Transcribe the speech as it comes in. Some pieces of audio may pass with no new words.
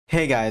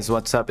Hey guys,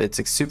 what's up?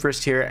 It's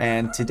Superst here,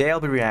 and today I'll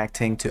be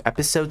reacting to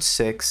episode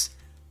 6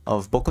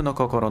 of Boku no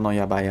Kokoro no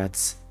Yabai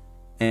Yatsu.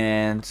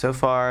 And so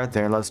far,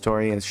 their love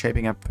story is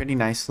shaping up pretty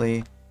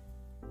nicely.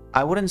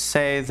 I wouldn't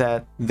say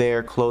that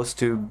they're close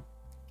to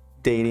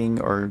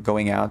dating or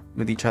going out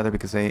with each other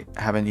because they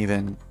haven't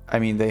even,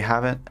 they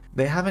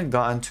haven't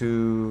gotten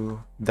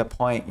to the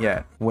point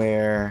yet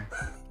where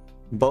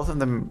both of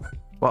them,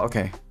 well,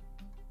 okay.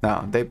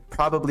 No, they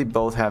probably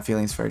both have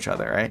feelings for each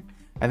other, right?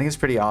 I think it's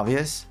pretty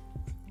obvious.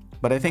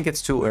 But I think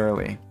it's too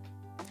early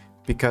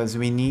because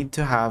we need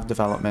to have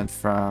development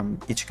from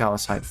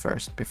Ichikawa's side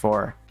first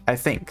before, I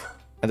think,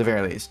 at the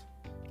very least.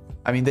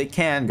 They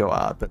can go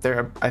out, but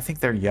I think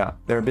they're young.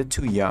 They're a bit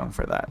too young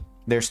for that.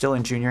 They're still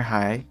in junior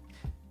high.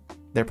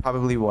 They're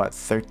probably, what,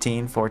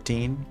 13,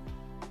 14?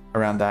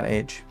 Around that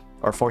age.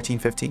 Or 14,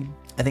 15.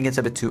 I think it's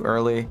a bit too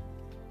early.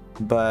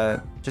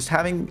 But just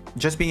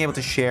being able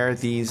to share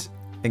these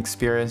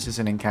experiences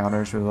and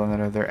encounters with one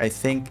another, I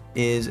think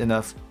is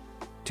enough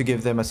to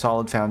give them a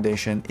solid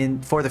foundation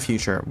for the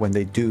future when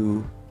they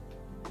do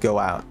go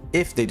out,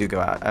 if they do go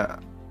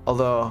out.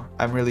 Although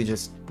I'm really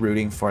just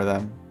rooting for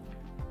them.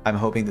 I'm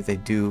hoping that they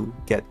do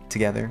get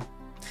together.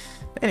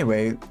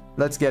 Anyway,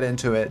 let's get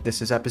into it. This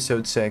is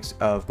episode 6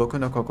 of Boku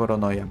no Kokoro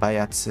no Yabai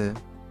Yatsu.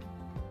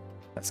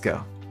 Let's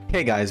go.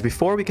 Hey guys,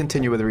 before we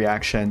continue with the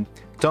reaction,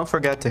 don't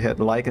forget to hit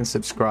like and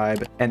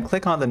subscribe and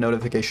click on the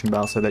notification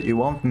bell so that you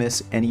won't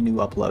miss any new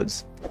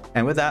uploads.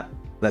 And with that,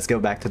 let's go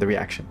back to the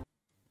reaction.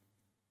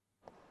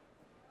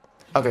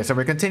 Okay, so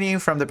we're continuing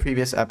from the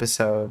previous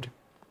episode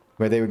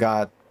where they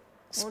got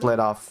split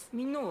off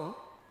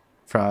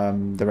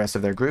from the rest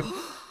of their group. Mm.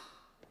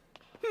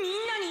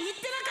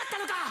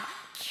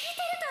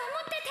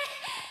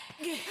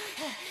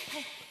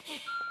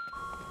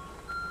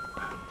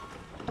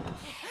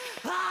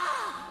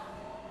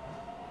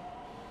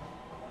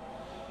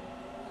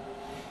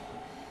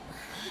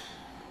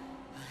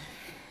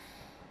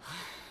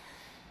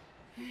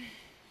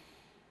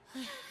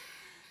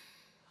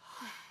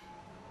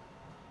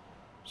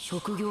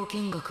 職業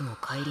見学の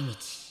帰り道、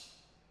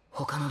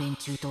他の連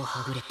中と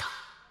はぐれた。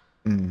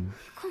ごめん、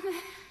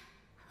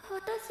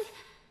私。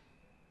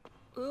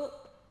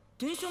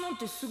電車なん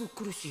てすぐ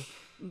来るし、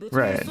別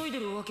に急いで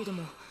るわけで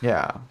も、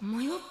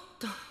迷っ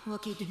たわ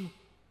けでも。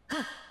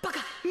あ、バカ、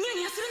ニヤ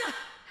ニヤす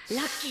る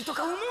な。ラッキーと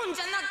か思うん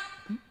じゃな。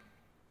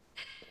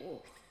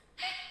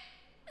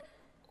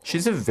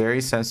She's a very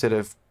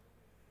sensitive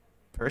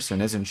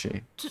person, isn't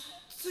she?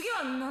 次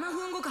は7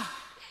分後か。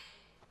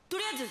と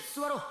りあえず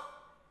座ろう。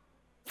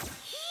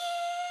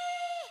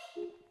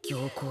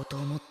行こうと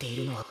思ってい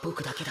るのは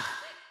僕だけだ。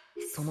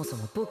そもそ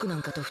も僕な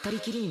んかと二人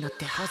きりになっ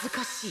て恥ず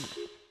かしい。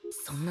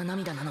そんな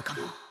涙なのか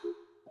も。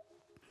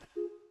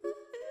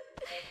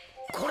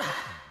こら、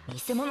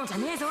偽物じゃ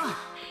ねえぞ。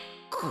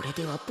これ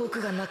では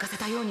僕が泣かせ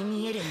たように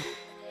見える。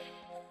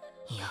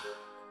いや、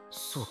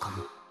そうか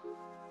も。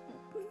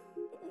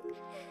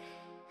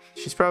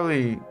She's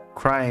probably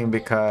crying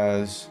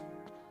because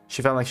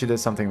she felt like she did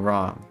something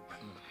wrong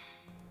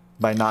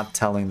by not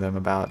telling them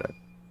about it.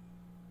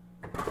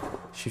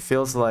 She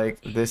feels like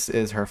this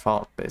is her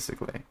fault,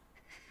 basically.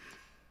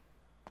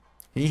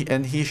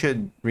 He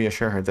should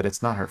reassure her that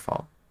it's not her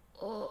fault.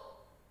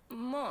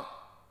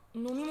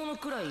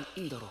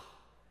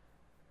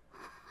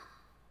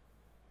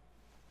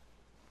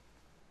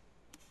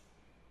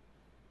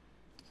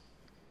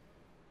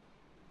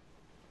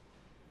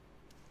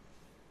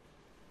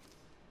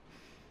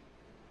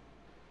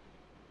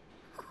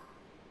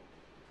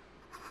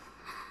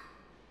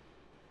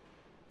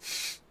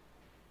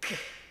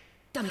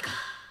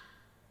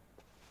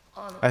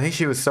 I think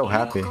she was so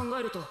happy.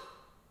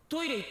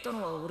 トイレ行った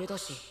のは俺だ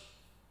し、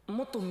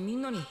もっとみ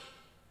んなに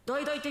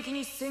大々的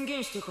に宣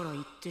言してから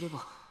言ってれ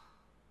ば。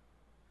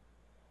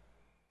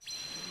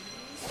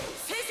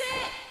先生、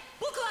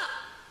僕は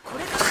こ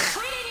れからト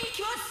イレに行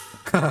き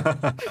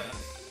ます。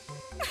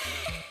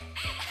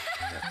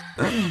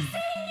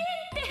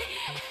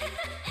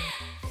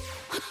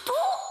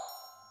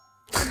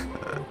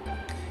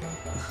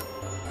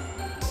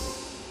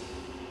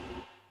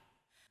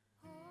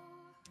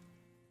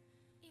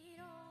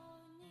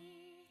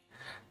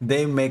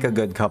They make a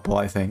good couple,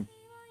 I think.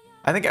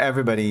 I think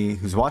everybody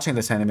who's watching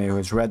this anime who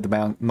has read the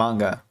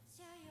manga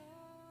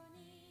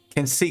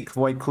can see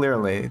quite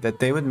clearly that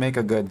they would make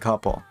a good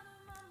couple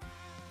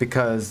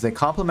because they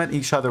complement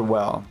each other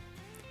well,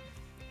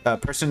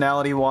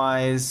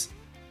 personality-wise,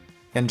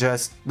 and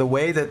just the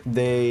way that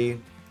they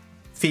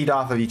feed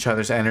off of each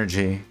other's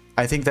energy.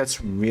 I think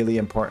that's really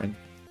important.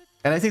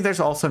 And I think there's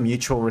also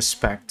mutual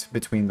respect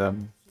between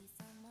them.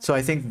 So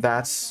I think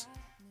that's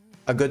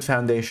a good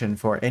foundation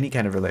for any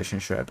kind of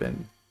relationship,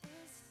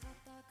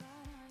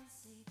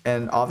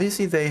 and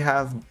obviously they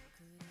have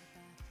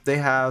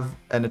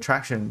an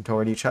attraction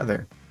toward each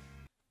other.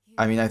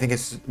 I think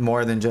it's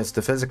more than just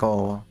the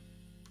physical,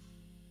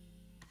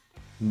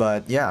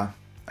 but yeah,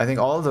 I think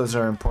all of those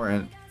are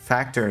important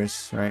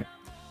factors, right,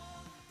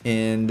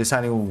 in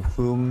deciding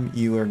whom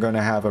you are going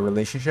to have a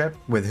relationship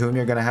with, whom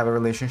you're going to have a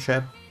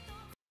relationship.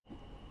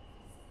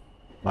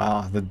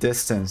 Wow, the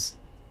distance.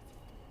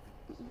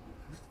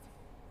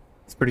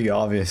 It's pretty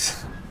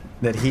obvious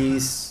that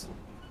he's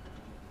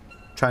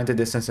trying to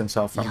distance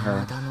himself from her.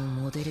 山田の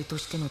モデルと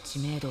しての知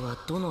名度は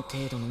どの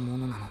程度のも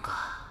のなの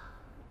か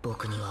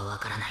僕にはわ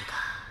からない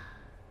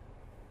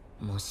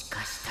が、もし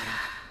かしたら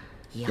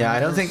Yeah,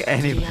 I don't think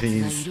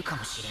anybody's.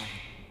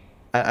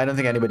 I don't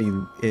think anybody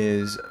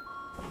is.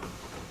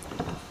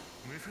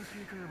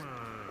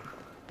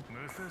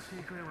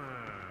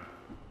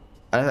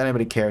 I don't think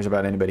anybody cares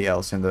about anybody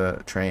else in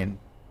the train,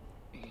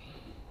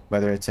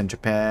 whether it's in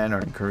Japan or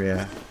in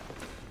Korea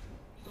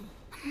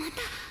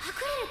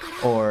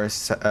or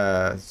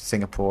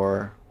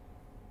Singapore,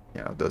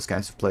 you know, those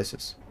kinds of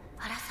places.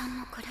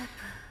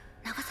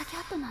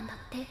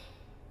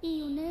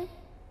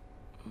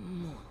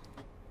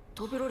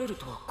 食べられる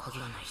とは限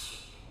らない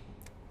し、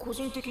個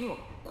人的には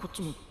こっ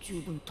ちも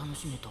十分楽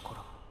しめたか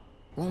ら。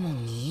主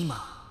に今。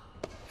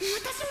私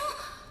も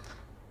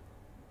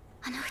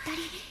あの二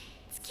人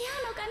付き合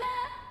うのか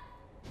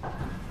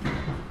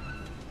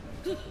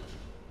な。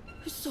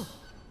そう。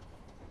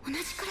同じ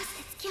クラス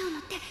で付き合うの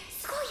って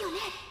すごいよね。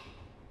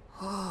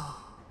はあ。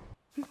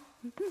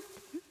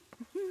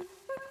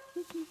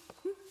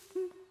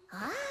あ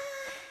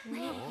あ、ね、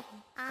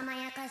甘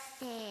やかし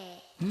て。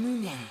無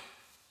念。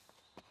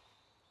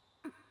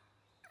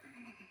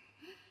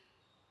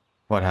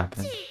What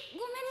happened?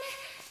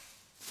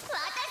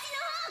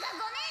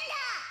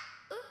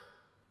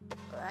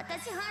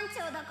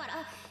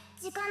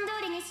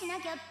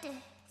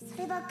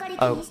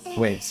 Oh,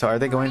 wait, so are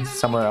they going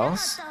somewhere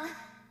else?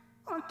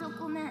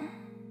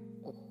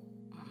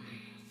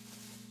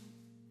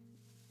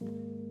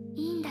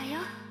 いいんだよ。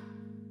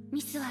ミ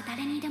スは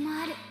誰にでも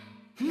ある。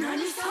何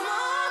様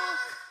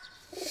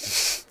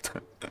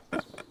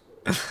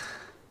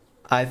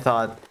I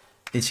thought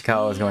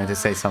Ichikawa was going to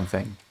say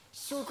something.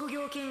 職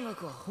業見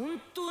学は本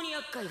当に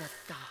厄介だっ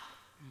た。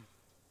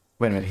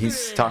Wait a minute,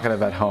 he's talking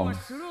about home.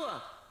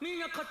 みん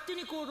な勝手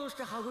に行動し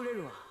てはぐれ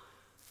るわ。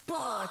バ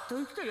ーッと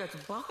生きてるやつ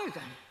ばかり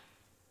だね。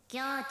き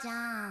ょうち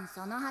ゃん、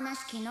その話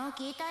昨日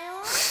聞いた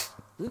よ。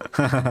昨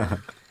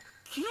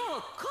日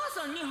は母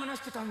さんに話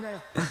してたんだ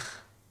よ。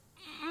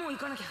もう行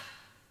かなきゃ。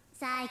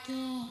最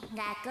近学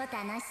校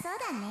楽しそう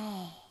だね。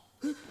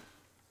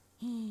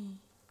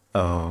Oh. お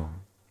はよ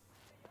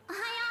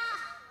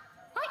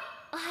う。はい、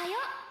おはよ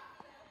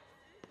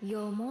う。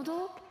山田、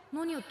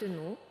何やってん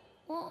の？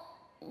あ、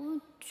ち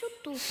ょっ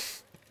と。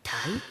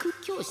体育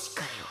教師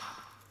かよ。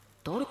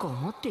誰かを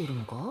待っている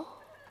のか？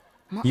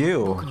ま、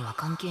僕には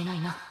関係ない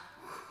な。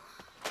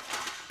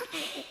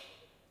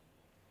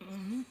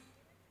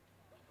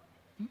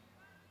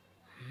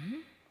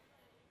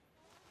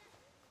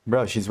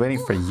Bro, she's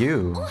waiting for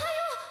you.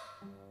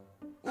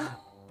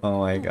 Oh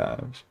my gosh.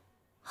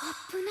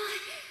 危な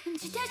い。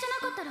自転車な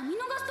かったら見逃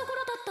すとこ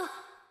ろだっ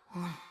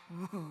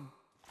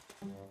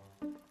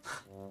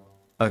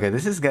た。Okay,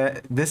 this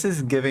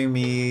is giving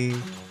me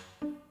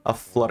a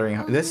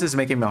fluttering. This is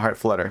making my heart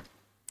flutter,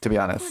 to be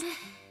honest.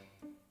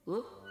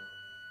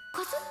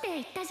 貸すって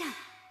言ったじゃん。あ、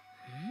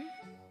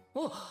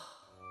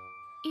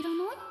いらな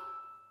い？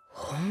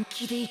本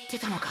気で言って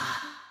たのか。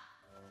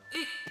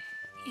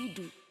い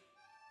る。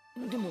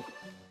でも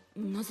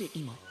なぜ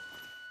今？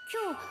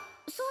今日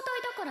早退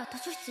だから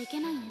図書室行け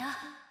ないんだ。あ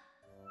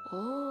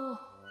あ。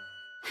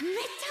めちゃ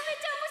めちゃ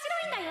面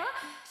白いんだよ。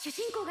主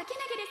人公がけ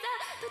なげでさ、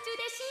途中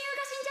で親友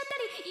が死んじゃっ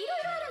たりいろ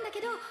いろあるんだけ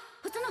ど、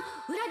その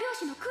裏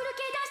表紙のクール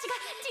系男子が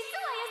実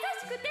は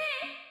優しくて。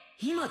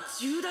今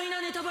重大な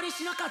ネタバレ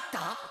しなかっ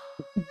た？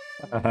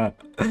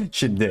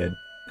 She did.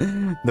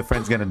 The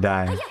friend's gonna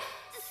die. いや、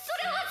そ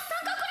れは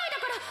3巻くらい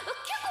だから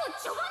結構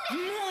序盤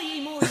で。もうい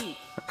いもういい。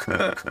ちゃ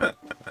ん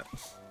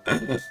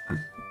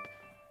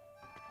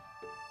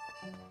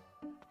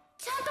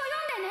と読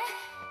んでね。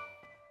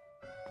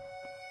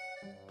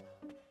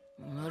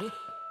あれ？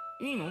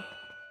いいの？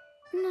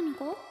何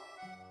か？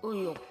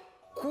いや、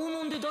校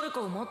門で誰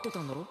かを待って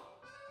たんだろ？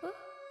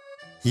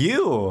え？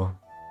 You!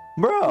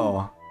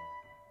 Bro!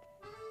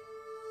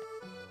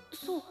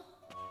 そう。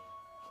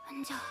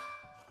じゃ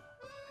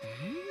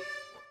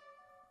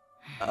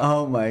あ。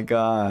Oh my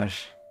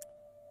gosh.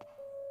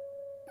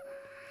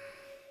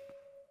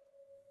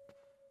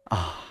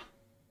 あ。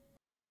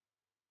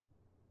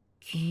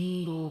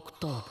金色オク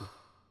ターブ。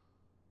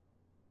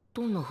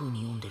どんな風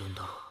に読んでるん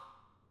だろう。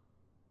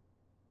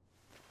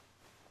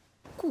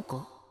こう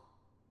か？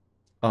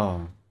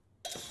 Oh.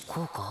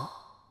 こうか？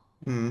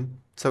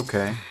 It's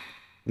okay.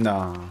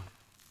 Nah.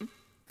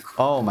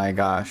 Oh my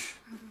gosh.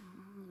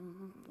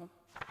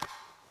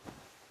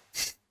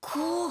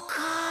 こうか。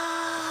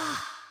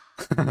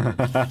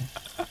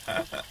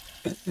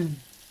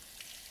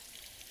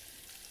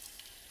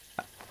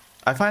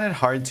I find it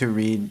hard to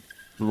read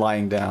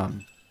lying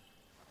down.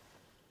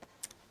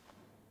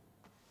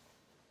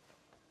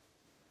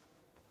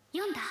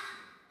 読んだ？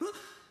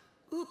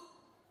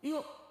い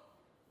や、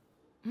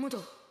まだ。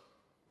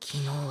昨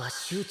日は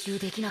集中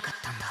できなかっ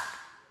たんだ。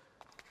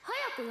早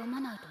く読ま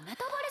ないとネ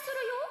タバレす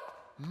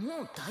るよ。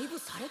もうだいぶ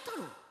された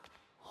ろ。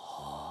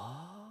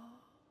は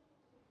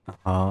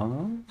あ？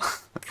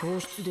教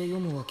室で読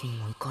むわけに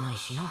もいかない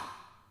しな。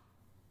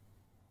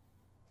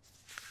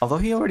Although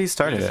he already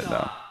started it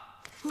though.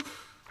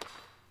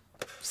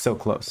 So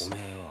close.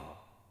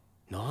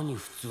 何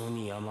普通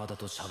に山田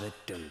と喋っ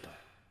てんだよ。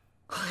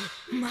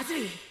まず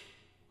い。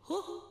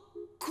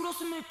クラ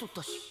スメート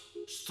だし。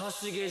親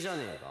しげじゃ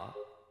ねえか。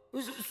そ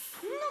んな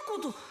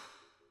こと。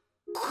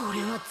こ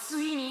れは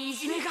ついにい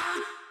じめが。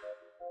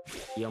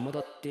山田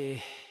って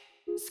好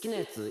きな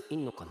やつい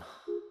んのかな。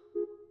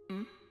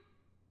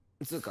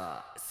つう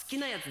か好き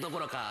なやつどこ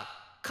ろか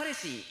彼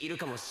氏いる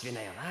かもしれ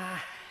ないよな。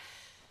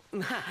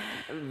まあ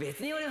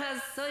別に俺は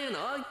そういうの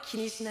気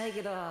にしない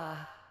けど。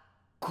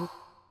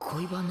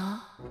恋バ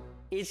ナ？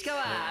市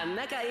川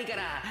仲いいか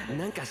ら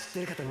なんか知っ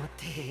てるかと思っ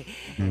て。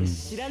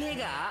知らねえ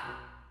が？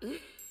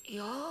い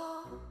や。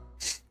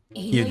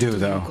You do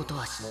though. こと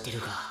は知ってる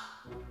が。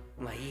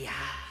まあいいや。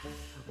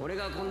俺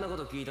がこんなこ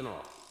と聞いた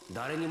の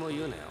誰にも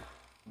言うなよ。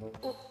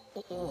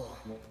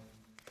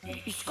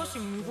しかし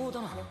無謀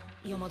だな、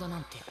山田な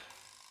んて。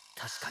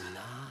確かに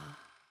な。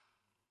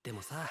で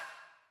もさ、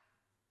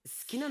好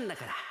きなんだ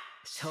から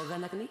しょうが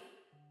なくね。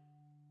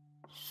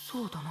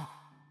そうだな。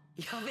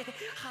やべ、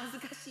恥ず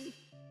かしい。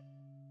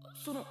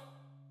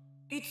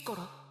いつか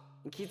ら？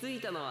気づい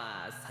たの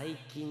は最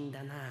近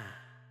だな。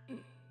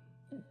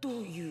どう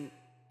いう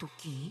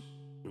時に？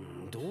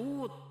ど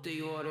うって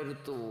言われる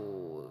と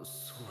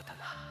そうだ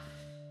な。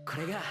こ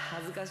れが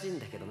恥ずかしいん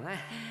だけどな。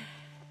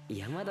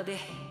山田で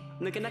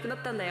抜けなくな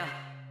ったんだよ。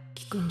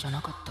聞くんじゃ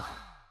なかった。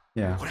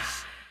Yeah. ほら、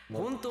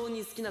本当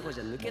に好きな子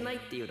じゃ抜けないっ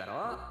て言うだろ。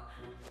あ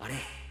れ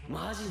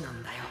マジな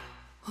んだよ。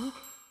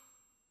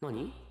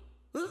何？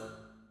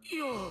い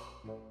や、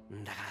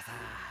だからさ。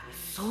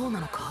そう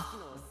なのか？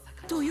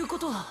というこ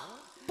とは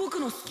僕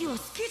の好きは好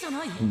きじゃ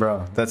ない？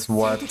 Bro, that's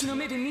what. 性的な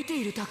目で見て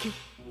いるだけ。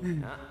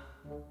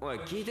おい、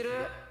聞いてる？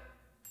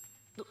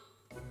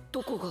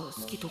どこが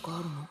好きとかあ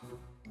る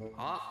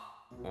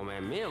の？おめ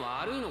え目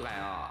悪いのか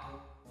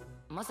よ。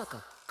まさ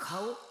か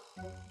顔？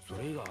そ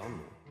れ以外あん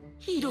の？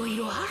いろい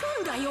ろあ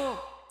るんだよ。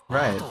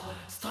Right. あと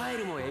スタイ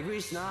ルもエグ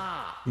いし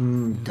な。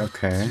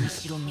Okay. む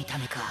しろ見た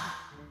目か。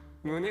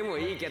胸も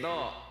いいけ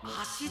ど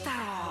足だ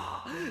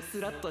ろ。ス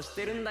ラッとし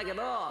てるんだけ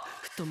ど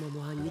太も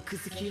もは肉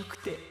付きよく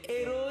て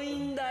エロい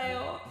んだ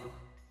よ。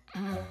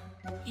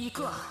行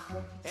くわ。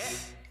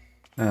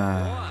おい、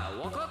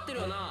分かってる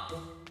よな。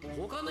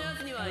他のや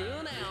つには言うな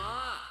よ。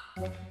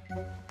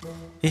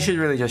He should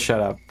really just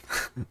shut up.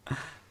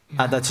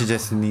 Adachi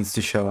just needs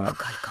to show up.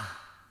 快感。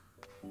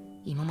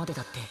今まで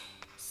だって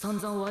散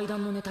々ワイダ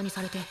ンのネタに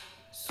されて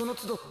その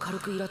都度軽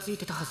くイラつい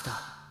てたはずだ。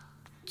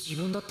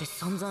自分だって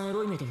散々エ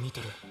ロい目で見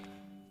てる。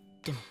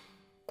でも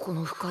こ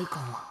の不快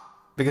感は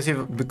Because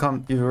you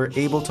were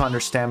able to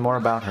understand more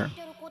about her.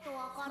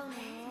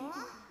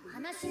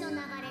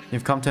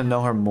 You've come to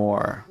know her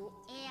more.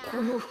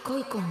 この不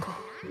快感が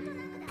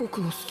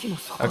僕の好きの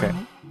境目。 Okay.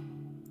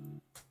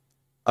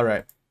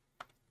 Alright.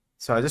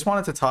 So I just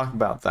wanted to talk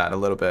about that a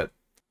little bit.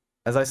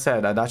 As I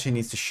said, Adachi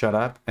needs to shut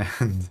up,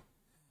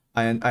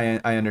 and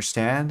I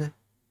understand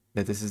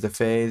that this is the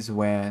phase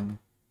when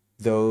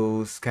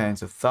those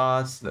kinds of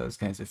thoughts, those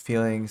kinds of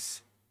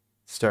feelings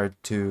start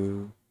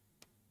to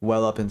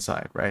well up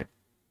inside, right?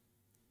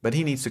 But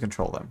he needs to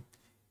control them.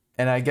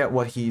 And I get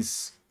what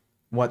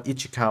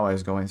Ichikawa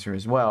is going through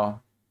as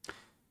well,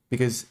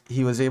 because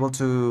he was able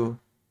to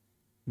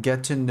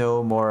get to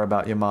know more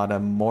about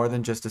Yamada more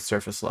than just the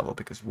surface level,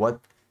 because what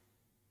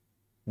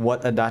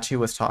Adachi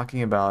was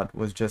talking about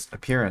was just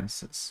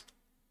appearances.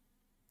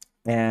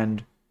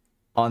 And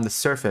on the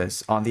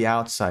surface, on the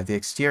outside, the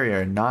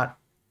exterior, not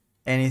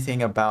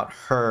anything about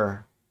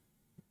her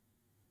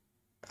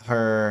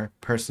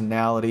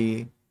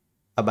personality,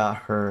 about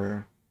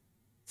her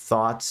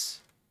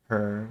thoughts,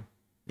 her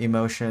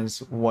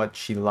emotions, what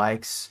she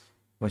likes,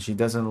 what she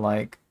doesn't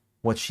like,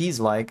 what she's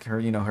like,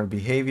 her, her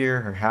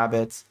behavior, her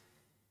habits,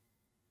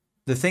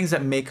 the things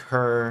that make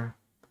her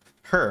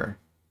her,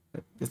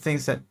 the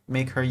things that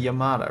make her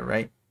Yamada,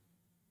 right?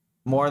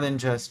 More than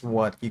just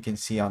what you can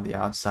see on the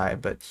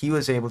outside, but he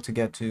was able to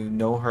get to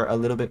know her a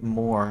little bit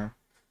more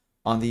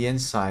on the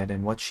inside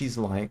and what she's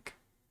like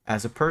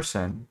as a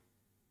person,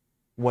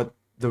 what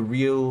the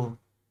real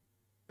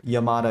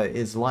Yamada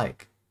is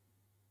like,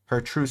 her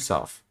true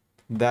self.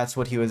 That's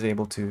what he was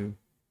able to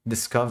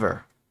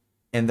discover.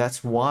 And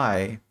that's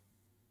why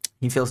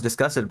he feels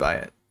disgusted by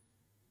it,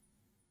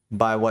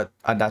 by what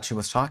Adachi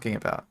was talking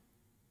about.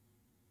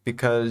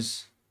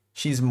 Because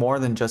she's more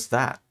than just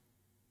that.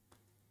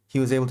 He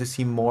was able to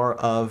see more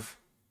of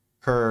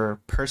her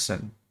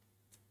person,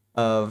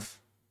 of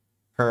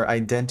her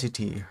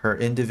identity, her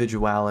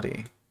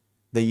individuality,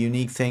 the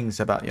unique things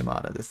about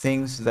Yamada, the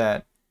things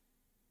that,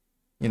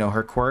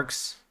 her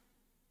quirks,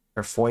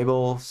 her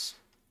foibles,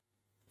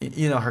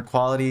 her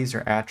qualities,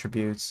 her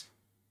attributes,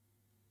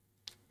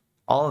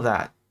 all of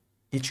that,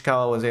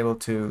 Ichikawa was able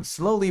to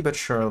slowly but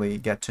surely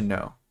get to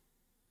know.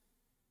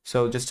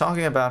 So just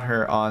talking about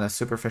her on a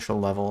superficial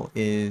level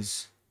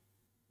is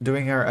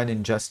doing her an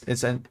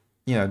injustice.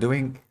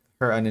 Doing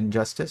her an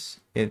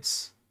injustice.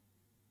 It's,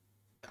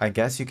 I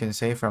guess you can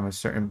say from a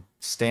certain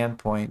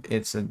standpoint,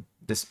 it's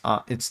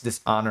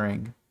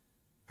dishonoring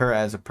her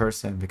as a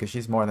person, because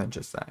she's more than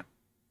just that.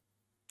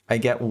 I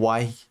get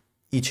why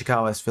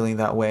Ichikawa is feeling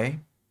that way.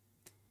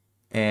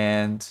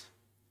 And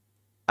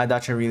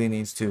Adachi really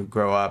needs to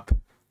grow up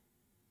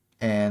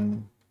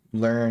and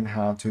learn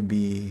how to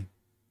be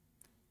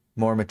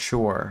more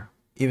mature,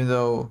 even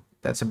though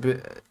that's a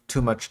bit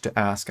too much to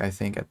ask, I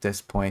think, at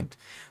this point.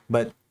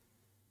 But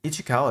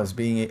Ichikawa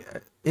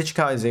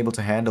is able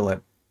to handle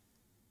it,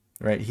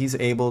 right? He's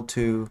able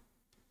to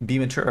be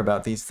mature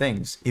about these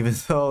things, even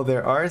though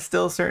there are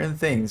still certain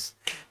things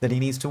that he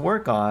needs to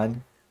work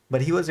on,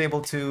 but he was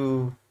able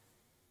to,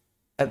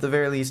 at the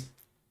very least,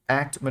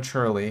 act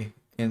maturely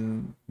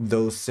in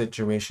those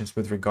situations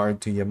with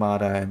regard to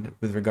Yamada and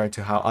with regard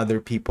to how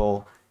other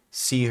people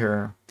see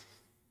her.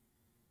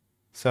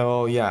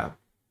 So yeah,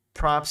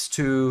 props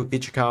to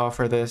Ichikawa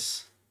for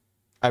this.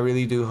 I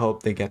really do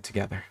hope they get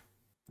together.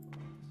 な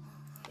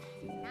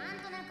ん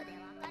となくで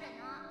わかる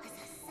の。さ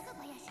すが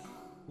林子。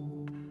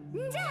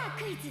じゃあ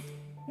クイズ、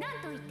なん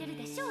と言ってる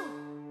でしょう。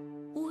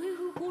おへ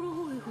ふほろ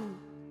ほへふ。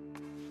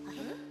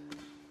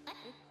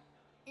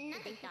な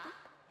んて言った？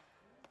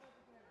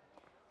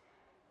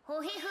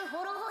ほへふ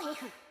ほろほへふ。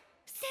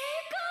正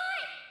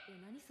解。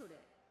何それ。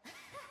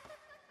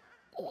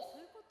そう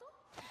いうこと？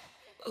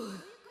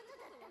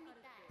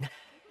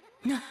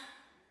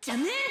じゃ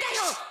ねえんだよ。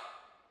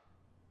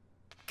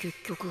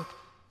結局、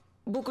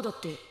僕だっ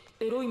て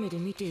エロい目で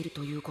見ている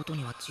ということ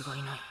には違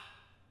いない。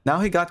Now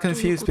he got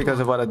confused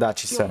because of what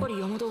Adachi やっ said. ぱり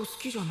山田を好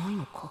きじゃない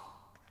のか。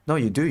No,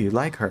 you do. You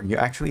like her. You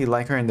actually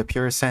like her in the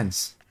pure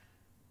sense.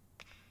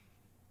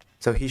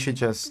 So he should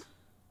just...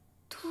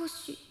 どう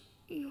し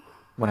よ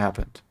う。 What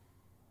happened?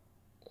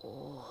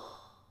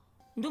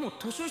 でも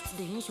図書室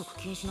で飲食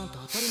禁止なんて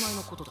当たり前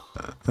のことだ。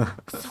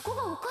そこ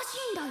がおかし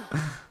いんだよ。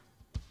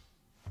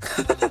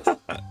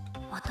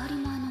当たり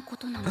前のこ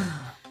となのに、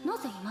な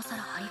ぜ今さ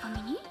ら張り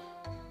紙に？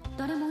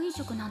誰も飲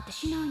食なんて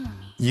しないのに。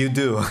You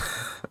do.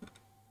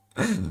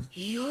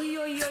 いやい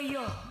やいやい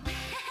や。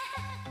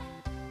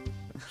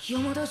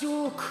山田ジ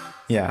ョーク。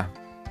Yeah.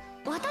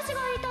 私が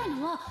言いたい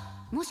のは、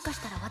もしかし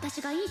たら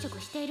私が飲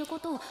食しているこ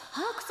とを把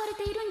握され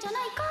ているんじゃ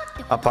ないかっ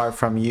てこと。Apart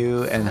from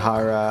you and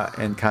Hara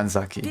and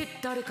Kanzaki. で、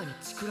誰かに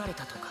作られ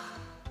たとか。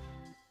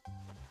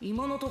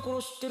今のとこ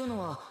ろ知ってるの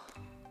は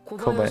小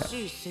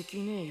林、関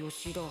根、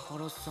吉田、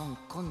原さん、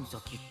神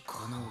崎、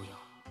金尾や。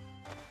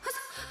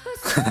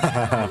それは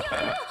やめよう。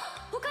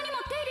他にも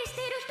手入れし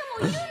ている人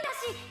もいるんだし。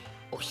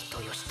お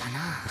人よしだな。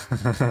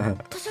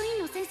図書委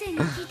員の先生に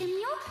聞いてみ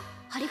よう。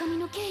張り紙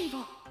の経緯を。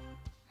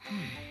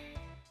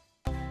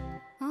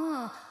あ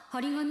あ、張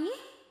り紙？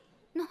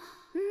なんか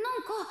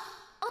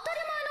当たり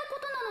前のこ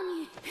となの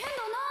に変だな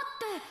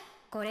って。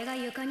これが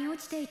床に落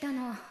ちていた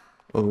の。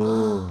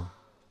Ooh.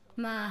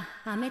 まあ、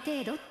雨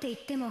程度って言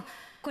っても、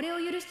これを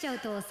許しちゃう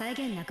と再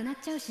現なくなっ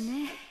ちゃうし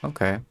ね。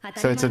 Okay.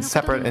 So it's a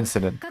separate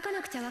incident. 書か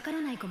なくちゃわから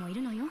ない子もい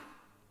るのよ。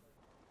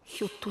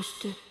ひょっとし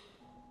て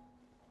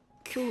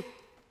今日っ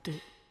て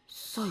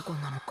最後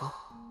なの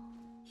か？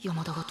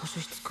山田が図書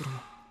室来るの。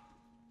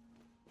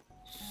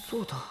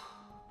そうだ。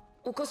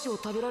お菓子を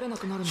食べられな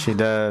くなるの。She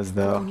does,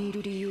 こ though. こにい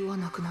る理由は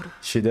なくなる。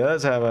 She does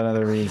have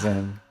another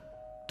reason.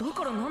 だ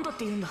からなんだっ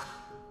て言うんだ。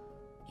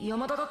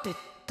山田だって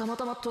たま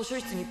たま図書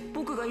室に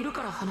僕がいる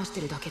から話し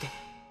てるだけで。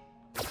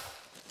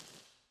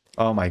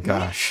Oh my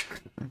gosh.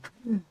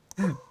 禁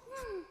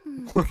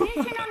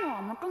止なの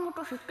はもとも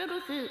と知って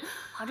るし、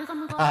張り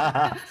紙が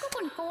あって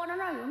特に変わら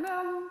ないよね。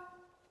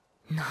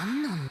な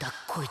んなんだ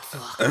こいつ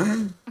は。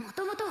も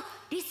ともと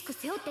リスク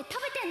背負って食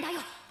べてんだ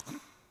よ。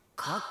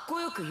かっ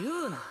こよく言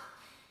うな。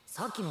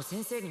さっきの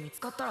先生に見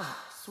つかったら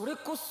それ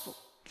こそ。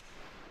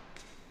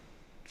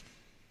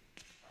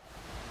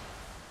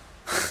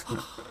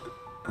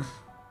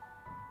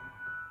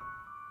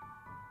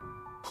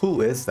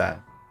Who is that?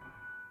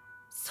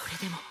 それ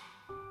でも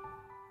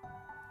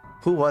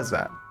Who was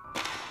that?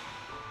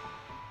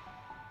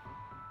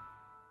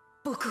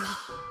 僕は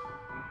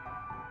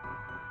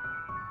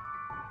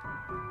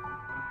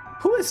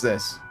Who is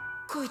this?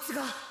 こいつ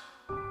が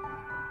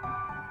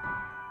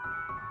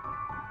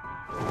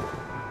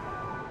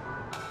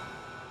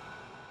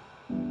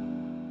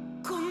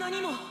こんな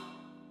にも好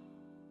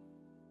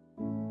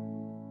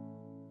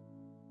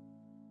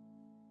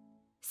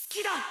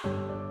きだ。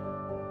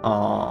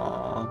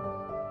 Aww.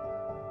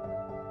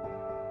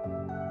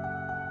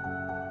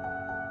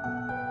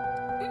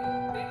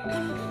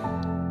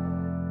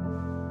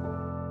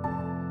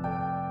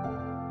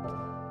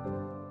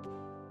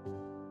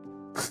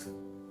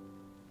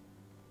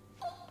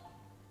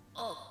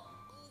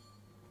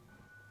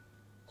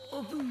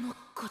 危な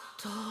かっ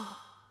た。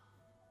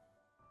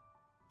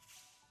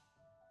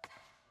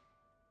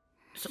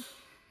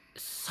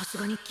さす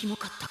がにキモ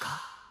かった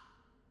か。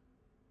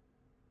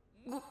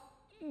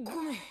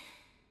ごめん。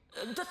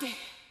だって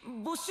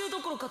募集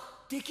どころか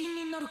出禁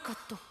になるか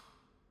と。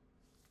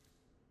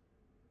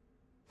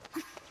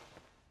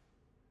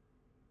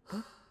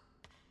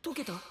溶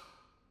けた？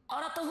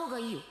洗った方が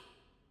いいよ。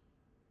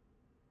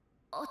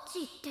あっ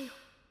ち行ってよ。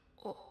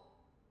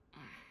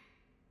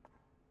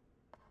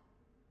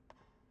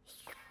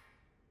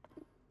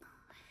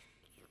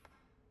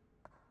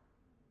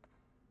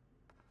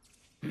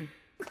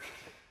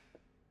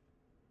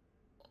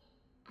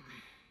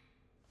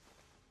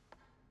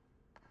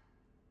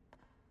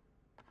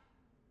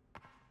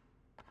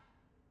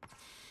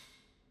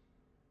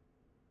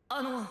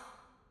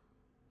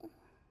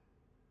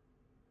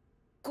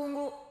今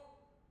後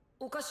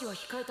お菓子は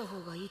控えた方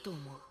がいいと思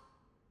う。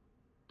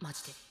マ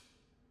ジで。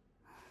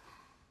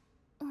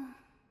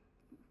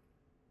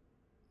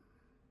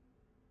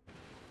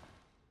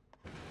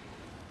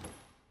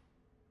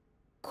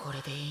これ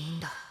でいい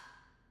んだ。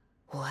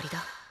終わりだ。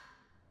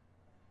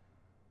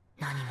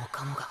何も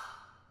かもが。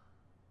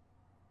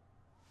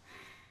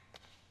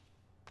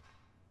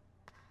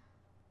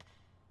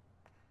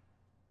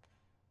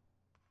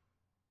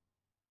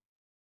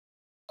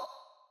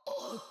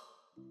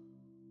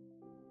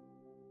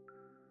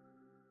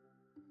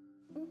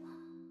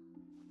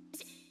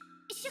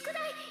宿題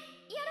や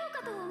ろう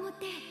かと思っ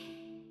て。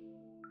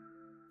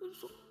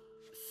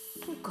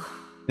そうか。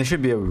 There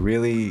should be a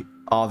really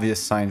obvious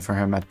sign for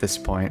him at this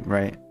point,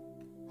 right?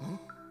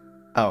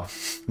 Oh,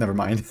 never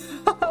mind.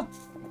 お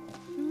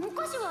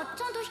菓子は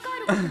ちゃんと控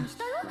えることにし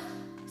たよ。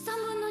3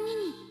分の2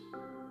に。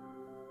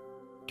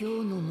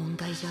量の問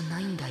題じゃな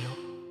いんだよ。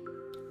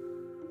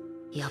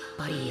やっ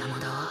ぱり山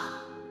田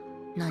は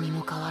何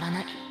も変わら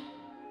ない。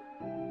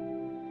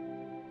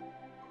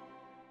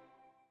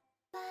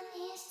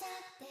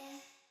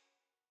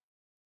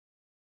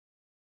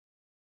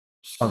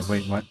 Oh,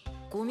 wait, what?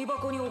 ゴミ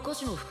箱にお菓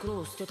子の袋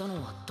を捨てたの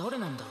は誰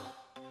なんだろ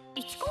う。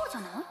市川じ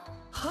ゃな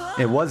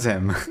い？ It was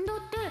him. だっ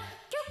て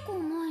結構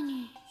前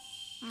に。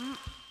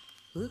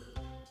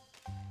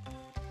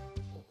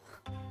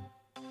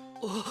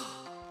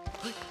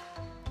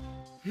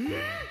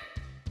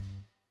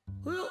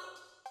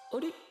あ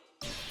れ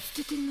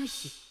捨ててない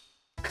し。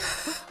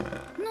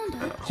なんで？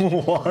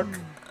 What?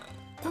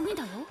 ゴミ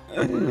だよ。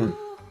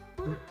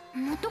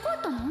持って帰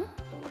ったの？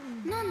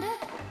なんで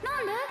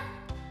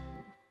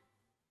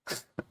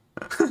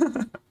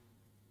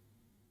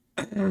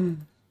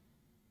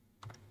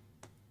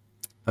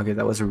？Okay,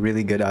 that was a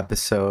really good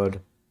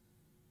episode.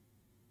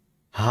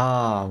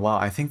 Ah, wow,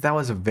 I think that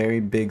was a very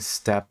big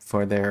step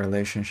for their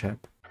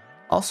relationship.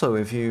 Also,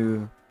 if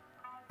you...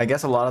 I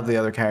guess a lot of the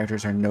other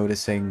characters are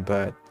noticing,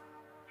 but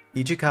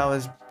Ichikawa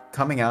is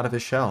coming out of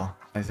his shell,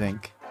 I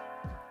think.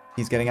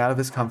 He's getting out of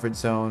his comfort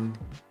zone.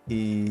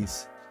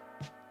 He's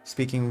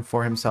speaking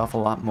for himself a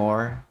lot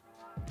more.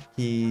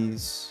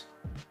 He's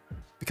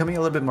becoming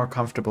a little bit more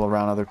comfortable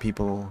around other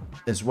people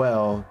as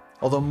well,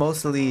 although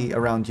mostly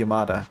around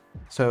Yamada.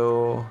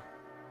 So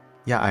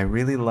yeah, I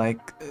really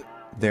like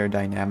their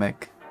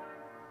dynamic,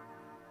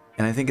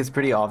 and I think it's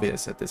pretty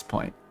obvious at this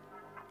point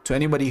to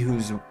anybody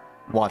who's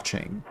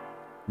watching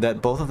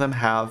that both of them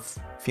have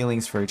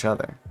feelings for each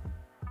other.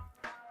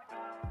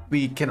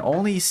 We can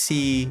only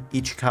see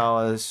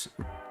Ichikawa's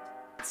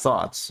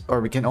thoughts,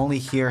 or we can only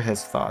hear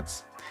his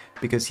thoughts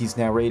because he's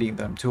narrating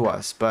them to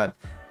us, but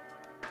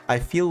I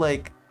feel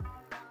like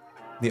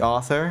the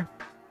author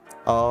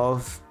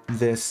of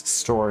this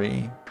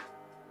story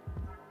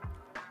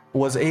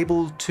was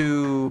able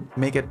to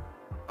make it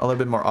a little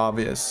bit more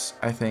obvious,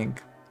 I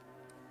think,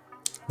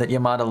 that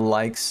Yamada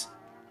likes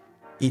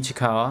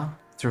Ichikawa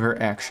through her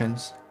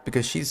actions,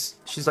 because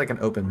she's like an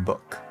open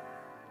book,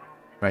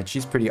 right?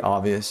 She's pretty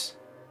obvious.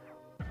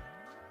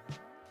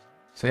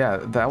 So yeah,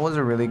 that was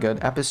a really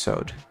good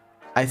episode.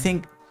 I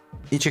think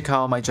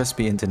Ichikawa might just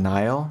be in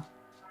denial,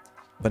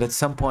 but at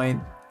some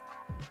point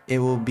it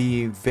will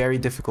be very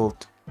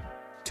difficult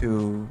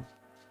to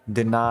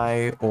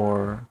deny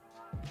or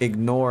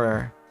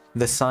ignore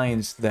the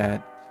signs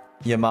that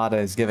Yamada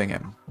is giving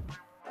him.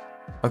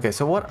 Okay,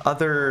 so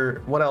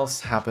what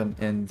else happened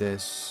in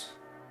this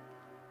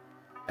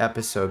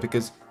episode?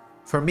 Because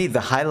for me, the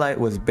highlight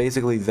was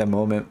basically the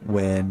moment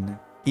when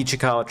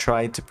Ichikawa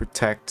tried to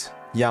protect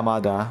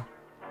Yamada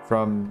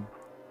from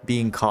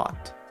being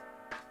caught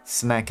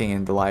snacking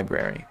in the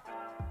library.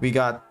 We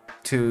got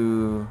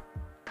to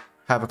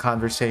have a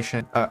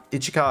conversation.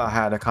 Ichikawa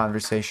had a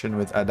conversation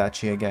with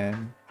Adachi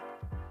again,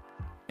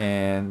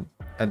 and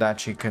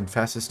Adachi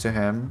confesses to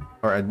him,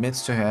 or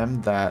admits to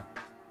him, that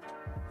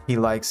he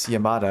likes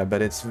Yamada,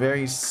 but it's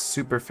very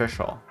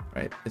superficial,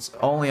 right? It's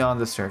only on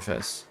the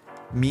surface.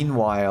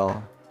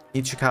 Meanwhile,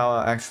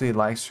 Ichikawa actually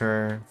likes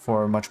her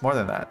for much more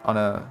than that, on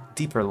a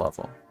deeper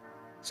level.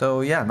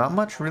 So yeah, not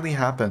much really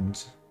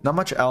happened. Not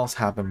much else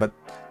happened, but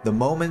the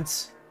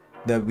moments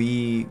that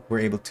we were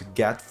able to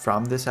get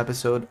from this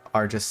episode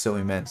are just so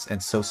immense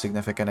and so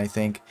significant, I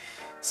think,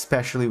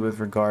 especially with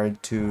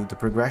regard to the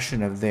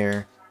progression of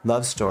their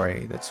love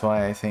story. That's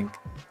why I think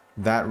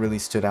that really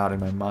stood out in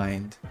my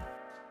mind.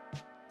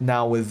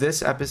 Now with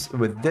this episode,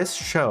 with this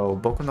show,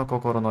 Boku no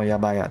Kokoro no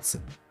Yabai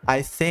Yatsu,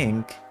 I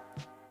think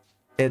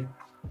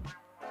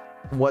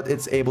what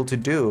it's able to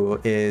do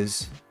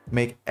is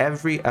make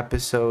every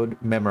episode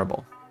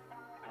memorable,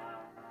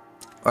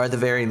 or at the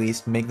very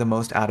least make the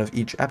most out of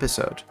each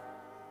episode.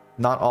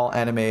 Not all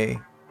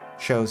anime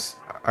shows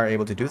are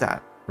able to do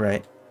that,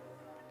 right?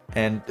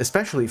 And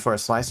especially for a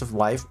slice of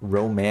life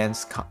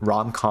romance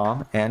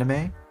rom-com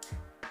anime,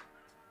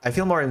 I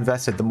feel more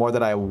invested the more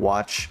that I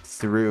watch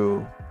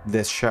through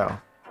this show.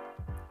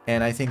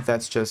 And I think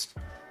that's just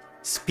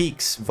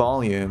speaks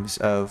volumes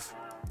of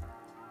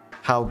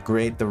how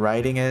great the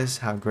writing is,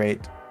 how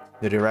great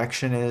the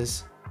direction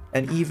is,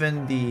 and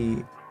even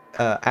the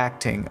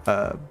acting,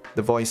 the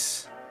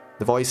voice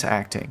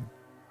acting.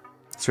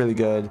 It's really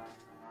good.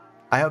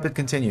 I hope it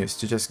continues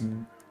to just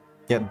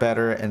get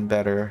better and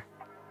better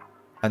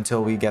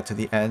until we get to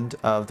the end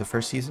of the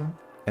first season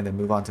and then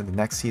move on to the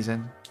next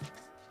season,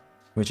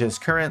 which is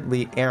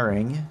currently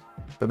airing,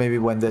 but maybe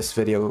when this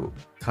video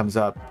comes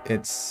up,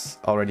 it's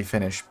already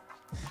finished.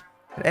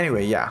 But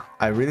anyway, yeah,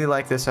 I really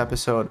like this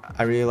episode.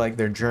 I really like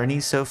their journey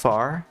so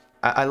far.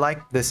 I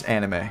like this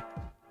anime.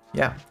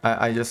 Yeah,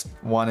 I just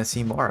want to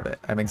see more of it.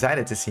 I'm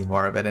excited to see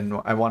more of it,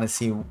 and I want to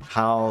see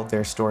how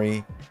their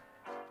story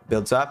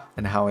builds up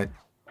and how it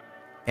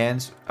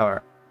ends,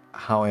 or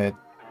how it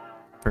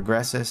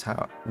progresses,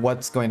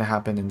 what's going to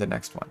happen in the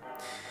next one.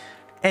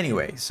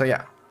 Anyway, so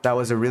yeah, that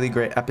was a really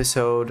great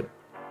episode.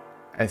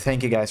 I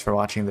thank you guys for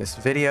watching this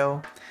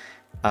video.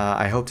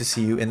 I hope to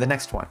see you in the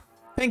next one.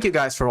 Thank you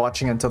guys for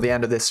watching until the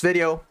end of this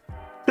video.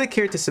 Click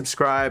here to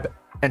subscribe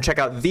and check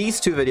out these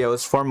two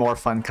videos for more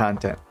fun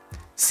content.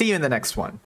 See you in the next one.